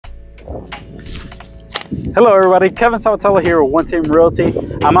Hello everybody, Kevin Salvatella here with Team Realty.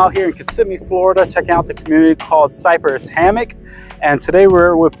 I'm out here in Kissimmee, Florida, checking out the community called Cypress Hammock. And today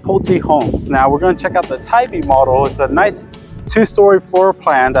we're with Pulte Homes. Now we're going to check out the Type B model. It's a nice two-story floor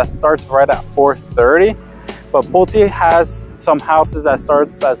plan that starts right at $430,000. But Pulte has some houses that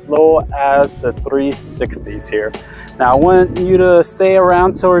starts as low as the $360s here. Now I want you to stay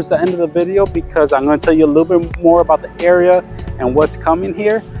around towards the end of the video because I'm going to tell you a little bit more about the area and what's coming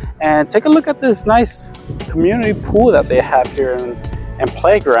here. And take a look at this nice community pool that they have here and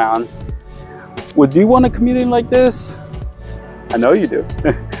playground. Would you want a community like this? I know you do.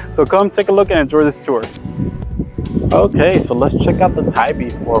 So come take a look and enjoy this tour. Okay, so let's check out the Type B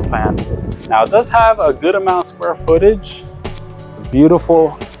floor plan. Now it does have a good amount of square footage. It's a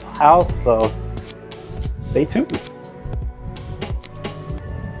beautiful house, so stay tuned.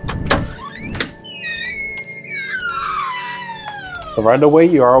 So right away,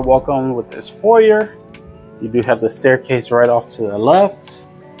 you are welcome with this foyer. You do have the staircase right off to the left.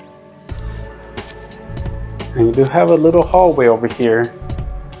 And you do have a little hallway over here.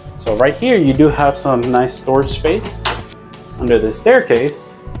 So right here, you do have some nice storage space under the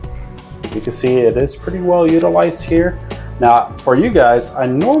staircase. As you can see, it is pretty well utilized here. Now, for you guys, I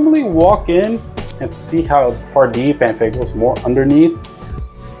normally walk in and see how far deep and if it goes more underneath,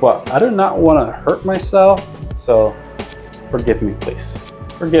 but I do not want to hurt myself. So forgive me, please.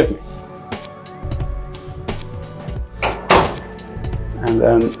 Forgive me. And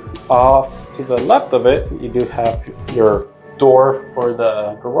then off to the left of it, you do have your door for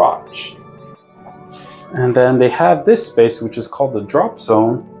the garage. And then they have this space, which is called the drop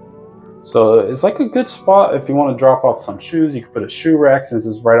zone. So it's like a good spot if you want to drop off some shoes. You can put a shoe rack since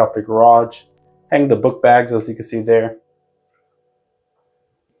it's right off the garage. Hang the book bags, as you can see there.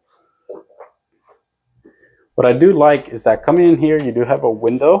 What I do like is that coming in here, you do have a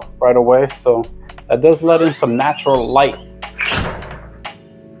window right away, so that does let in some natural light.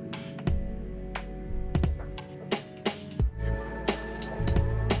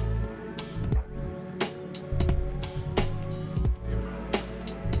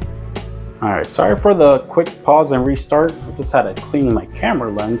 All right, sorry for the quick pause and restart. I just had to clean my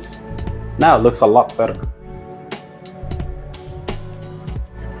camera lens. Now it looks a lot better.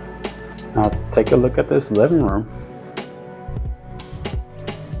 Now take a look at this living room.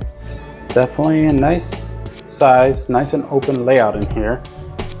 Definitely a nice size, nice and open layout in here.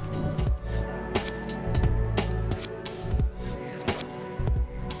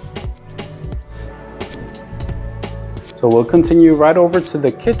 So we'll continue right over to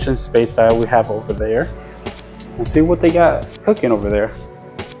the kitchen space that we have over there and see what they got cooking over there.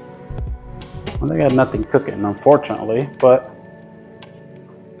 Well, they got nothing cooking, unfortunately, but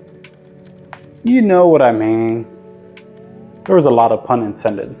you know what I mean. There was a lot of pun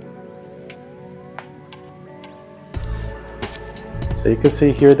intended. So you can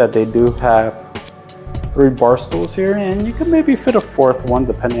see here that they do have 3 bar stools here, and you can maybe fit a 4th one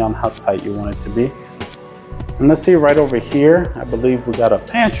depending on how tight you want it to be. And let's see right over here, I believe we got a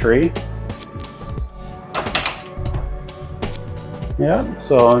pantry. Yeah,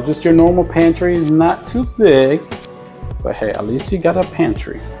 so just your normal pantry is not too big, but hey, at least you got a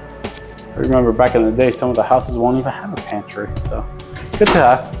pantry. I remember back in the day, some of the houses won't even have a pantry, so good to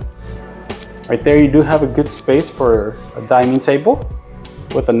have. Right there, you do have a good space for a dining table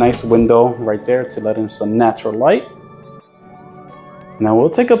with a nice window right there to let in some natural light. Now we'll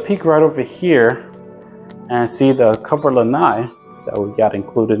take a peek right over here and see the cover lanai that we got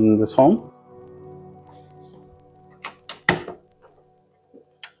included in this home.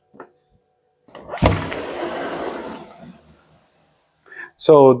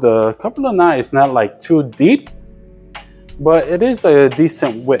 So the cover lanai is not like too deep, but it is a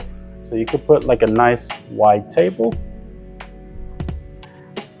decent width. So you could put like a nice wide table.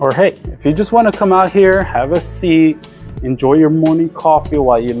 Or hey, if you just want to come out here, have a seat, enjoy your morning coffee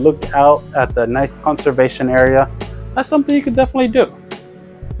while you look out at the nice conservation area, that's something you could definitely do.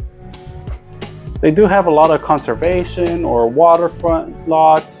 They do have a lot of conservation or waterfront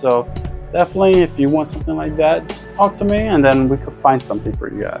lots, so definitely if you want something like that, just talk to me and then we could find something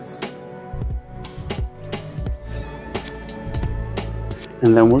for you guys.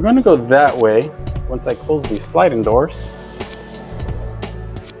 And then we're gonna go that way once I close these sliding doors.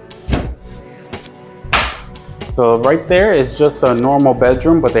 So right there is just a normal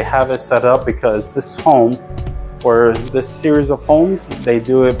bedroom, but they have it set up because this home, or this series of homes, they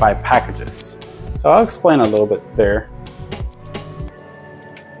do it by packages. So I'll explain a little bit there.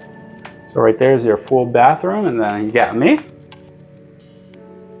 So right there is your full bathroom, and then you got me.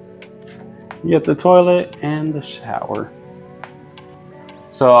 You get the toilet and the shower.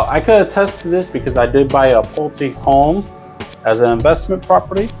 So I could attest to this because I did buy a Pulte home as an investment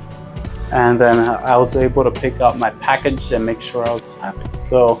property. And then I was able to pick up my package and make sure I was happy.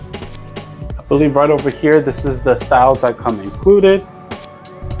 So I believe right over here, this is the styles that come included.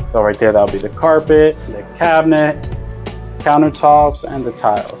 So right there, that'll be the carpet, the cabinet, countertops, and the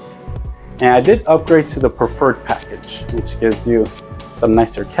tiles. And I did upgrade to the preferred package, which gives you some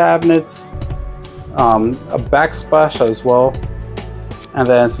nicer cabinets, a backsplash as well, and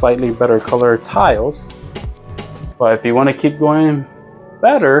then slightly better color tiles. But if you want to keep going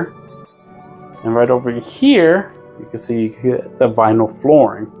better, and right over here, you can see you can get the vinyl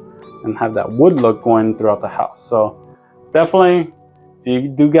flooring and have that wood look going throughout the house. So definitely, if you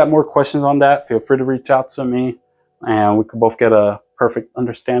do get more questions on that, feel free to reach out to me and we can both get a perfect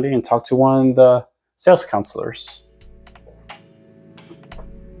understanding and talk to one of the sales counselors.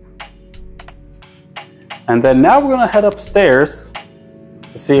 And then now we're gonna head upstairs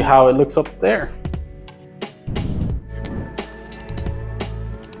to see how it looks up there.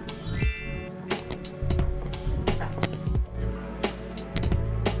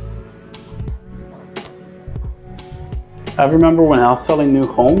 I remember when I was selling new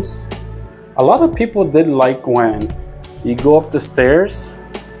homes, a lot of people did like when you go up the stairs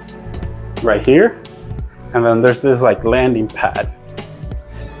right here, and then there's this like landing pad,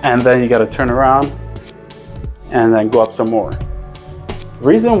 and then you got to turn around and then go up some more. The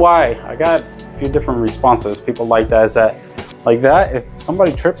reason why I got a few different responses, people like that, is that like that, if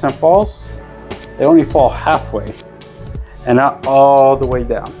somebody trips and falls, they only fall halfway and not all the way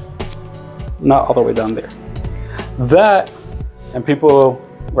down. Not all the way down there. That, and people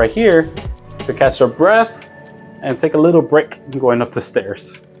right here to catch their breath and take a little break going up the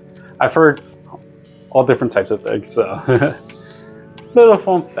stairs. I've heard all different types of things, so little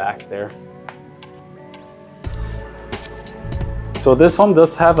fun fact there. So this home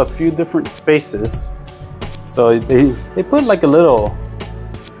does have a few different spaces. So they put like a little,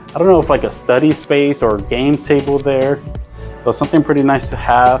 I don't know if like a study space or a game table there. So something pretty nice to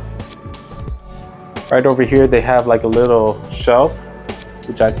have. Right over here, they have like a little shelf,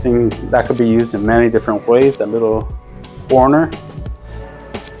 which I've seen that could be used in many different ways, that little corner.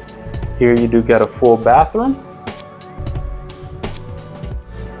 Here you do get a full bathroom.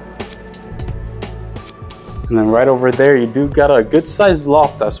 And then right over there, you do got a good sized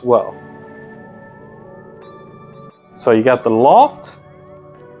loft as well. So you got the loft,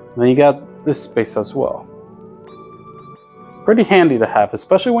 and then you got this space as well. Pretty handy to have,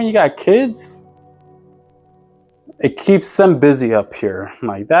 especially when you got kids. It keeps them busy up here.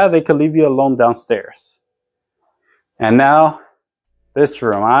 Like that, they could leave you alone downstairs. And now, this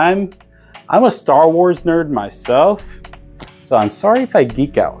room. I'm a Star Wars nerd myself, so I'm sorry if I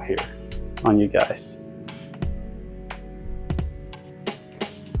geek out here on you guys.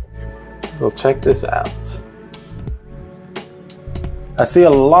 So check this out. I see a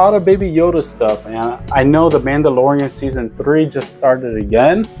lot of Baby Yoda stuff, and I know The Mandalorian Season 3 just started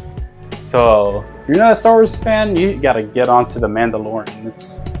again. So if you're not a Star Wars fan, you gotta get onto The Mandalorian.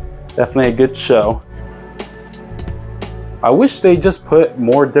 It's definitely a good show. I wish they just put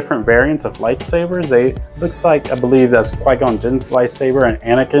more different variants of lightsabers. Looks like, I believe that's Qui-Gon Jinn's lightsaber and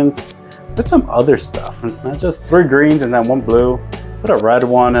Anakin's. Put some other stuff, not just 3 greens and then 1 blue. Put a red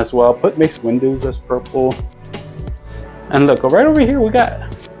one as well. Put Mace Windu's as purple. And look, right over here we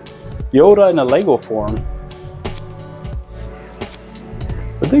got Yoda in a Lego form.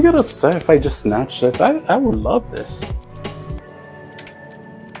 Would they get upset if I just snatched this? I would love this.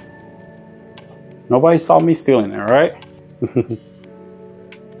 Nobody saw me stealing it, right?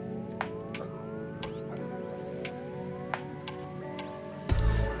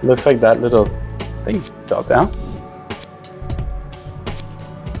 Looks like that little thing fell down.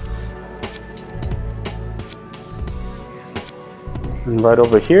 And right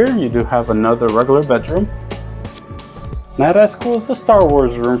over here, you do have another regular bedroom. Not as cool as the Star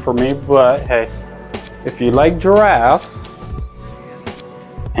Wars room for me, but hey, if you like giraffes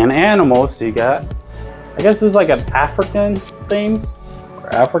and animals, you got, I guess it's like an African theme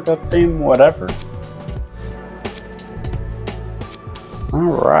or Africa theme, whatever. All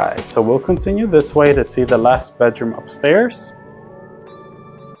right, so we'll continue this way to see the last bedroom upstairs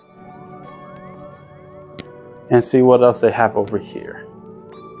and see what else they have over here.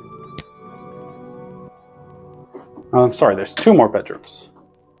 I'm sorry, there's 2 more bedrooms.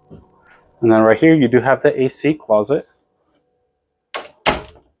 And then right here, you do have the AC closet.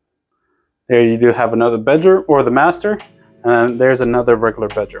 There you do have another bedroom, or the master, and there's another regular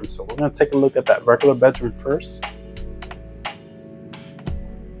bedroom. So we're gonna take a look at that regular bedroom first.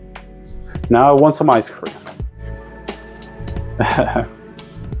 Now I want some ice cream.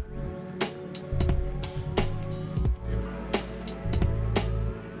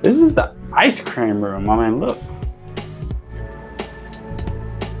 This is the ice cream room. I mean, look.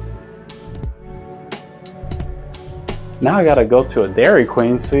 Now I gotta go to a Dairy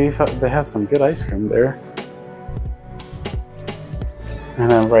Queen, see if they have some good ice cream there. And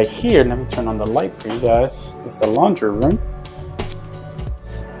then right here, let me turn on the light for you guys. It's the laundry room.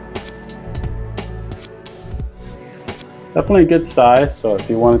 Definitely a good size, so if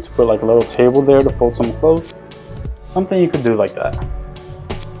you wanted to put like a little table there to fold some clothes, something you could do like that.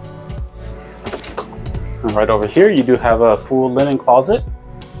 And right over here, you do have a full linen closet.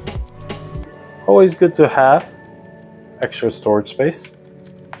 Always good to have extra storage space.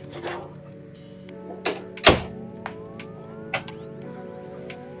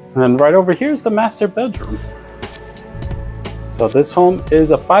 And then right over here is the master bedroom. So this home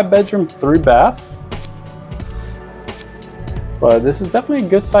is a 5-bedroom, 3-bath. But this is definitely a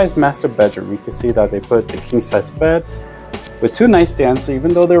good sized master bedroom. You can see that they put the king size bed with 2 nightstands. So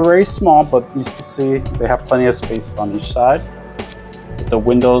even though they're very small, but you can see they have plenty of space on each side, with the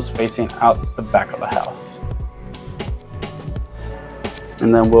windows facing out the back of the house.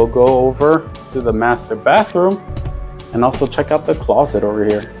 And then we'll go over to the master bathroom and also check out the closet over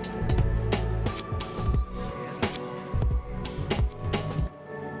here.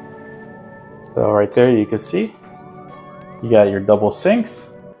 So right there you can see you got your double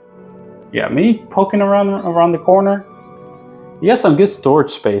sinks. You got me poking around the corner. You got some good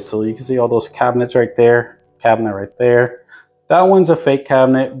storage space, so you can see all those cabinets right there, cabinet right there. That one's a fake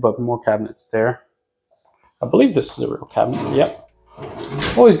cabinet, but more cabinets there. I believe this is a real cabinet. Yep.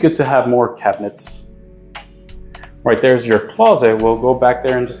 Always good to have more cabinets. Right there's your closet. We'll go back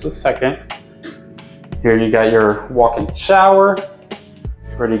there in just a second. Here you got your walk-in shower.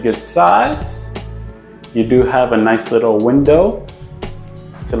 Pretty good size. You do have a nice little window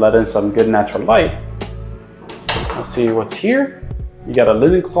to let in some good natural light. Let's see what's here. You got a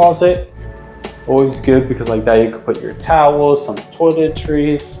linen closet. Always good because like that you can put your towels, some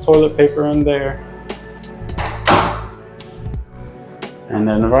toiletries, toilet paper in there. And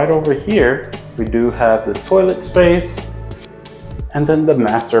then right over here, we do have the toilet space and then the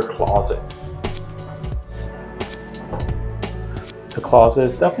master closet. The closet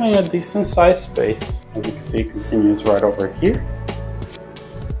is definitely a decent sized space. As you can see, it continues right over here.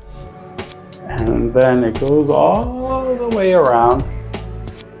 And then it goes all the way around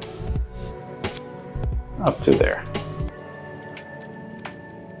up to there.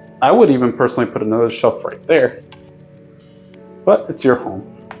 I would even personally put another shelf right there, but it's your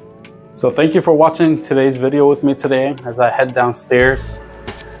home. So thank you for watching today's video with me today as I head downstairs.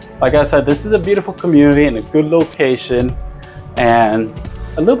 Like I said, this is a beautiful community and a good location. And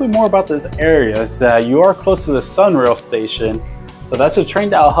a little bit more about this area is that you are close to the Sunrail station. So that's a train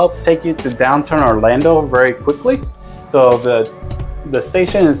that will help take you to downtown Orlando very quickly. So the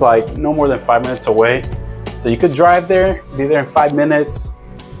station is like no more than 5 minutes away. So you could drive there, be there in 5 minutes,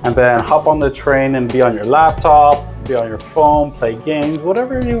 and then hop on the train and be on your laptop, be on your phone, play games,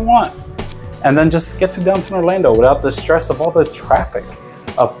 whatever you want. And then just get to downtown Orlando without the stress of all the traffic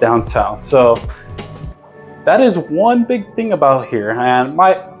of downtown. So that is one big thing about here. And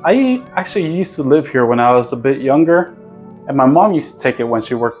I actually used to live here when I was a bit younger, and my mom used to take it when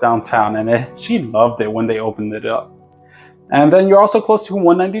she worked downtown, and she loved it when they opened it up. And then you're also close to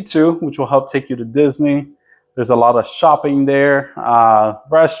 192, which will help take you to Disney. There's a lot of shopping there,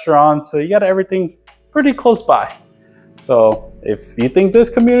 restaurants, so you got everything pretty close by. So if you think this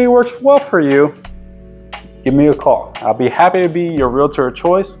community works well for you, give me a call. I'll be happy to be your realtor of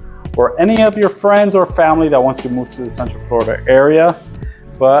choice, or any of your friends or family that wants to move to the Central Florida area.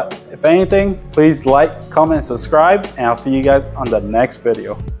 But if anything, please like, comment, and subscribe, and I'll see you guys on the next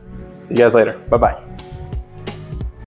video. See you guys later. Bye-bye.